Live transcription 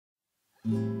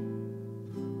Les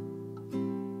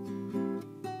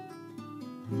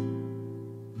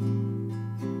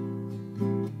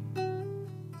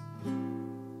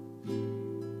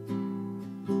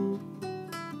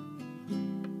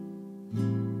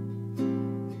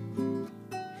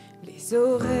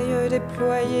oreilles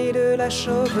déployées de la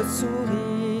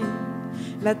chauve-souris,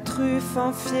 la truffe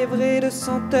enfiévrée de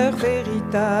senteurs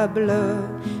véritables.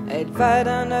 Elle va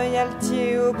d'un œil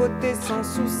altier aux beautés sans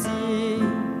soucis,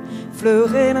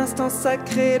 Fleurer l'instant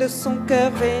sacré de son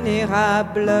cœur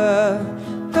vénérable.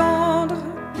 Tendre,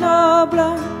 noble,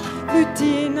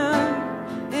 lutine,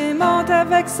 aimante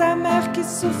avec sa mère qui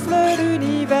souffle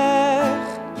l'univers.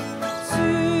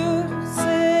 Sur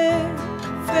ses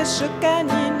fraîches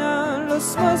canines,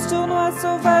 l'osmose tournoie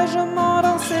sauvagement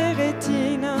dans ses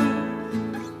rétines.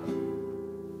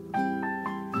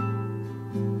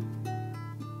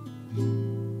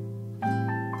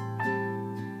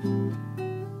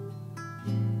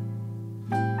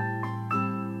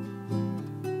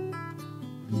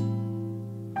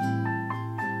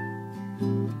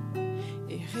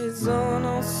 Résonne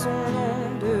en son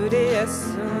nom de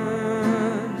déesse.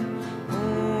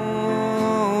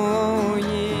 Ooooooh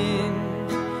Yin.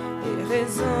 Et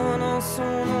résonne en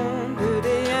son nom de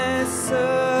déesse.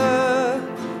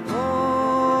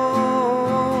 Ooooooh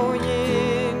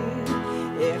Yin.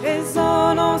 Et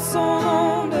résonne en son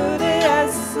nom de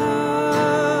déesse.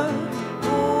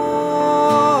 Ooooooh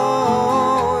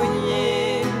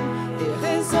Yin. Et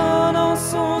résonne en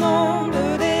son nom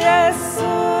de déesse.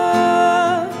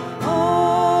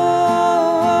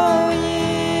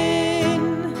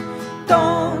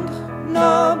 Tendre,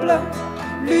 noble,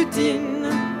 lutine,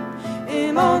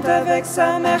 aimante avec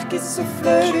sa mère qui souffle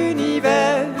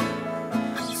l'univers.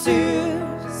 Sur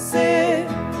ses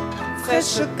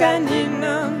fraîches canines,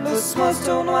 l'osmose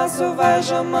tournoie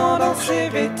sauvagement dans ses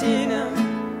rétines.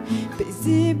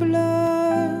 Paisible,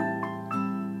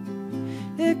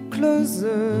 éclose,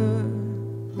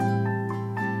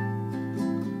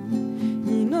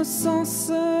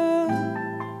 innocence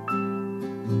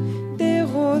des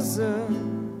roses.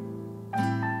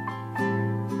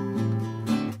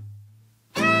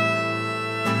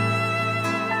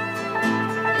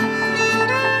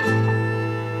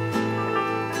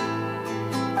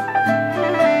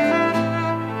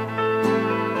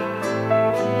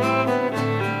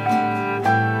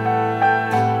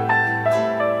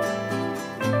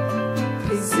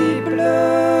 Paisible,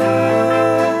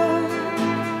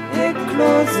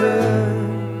 éclose,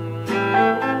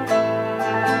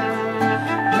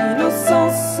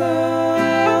 innocence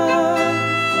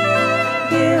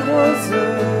des roses.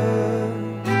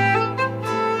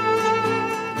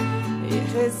 Et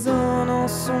résonne en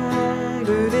son nom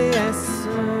de déesse.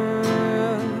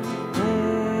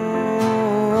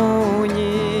 Ooooooh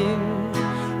Yin.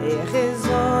 Et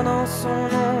résonne en son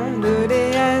nom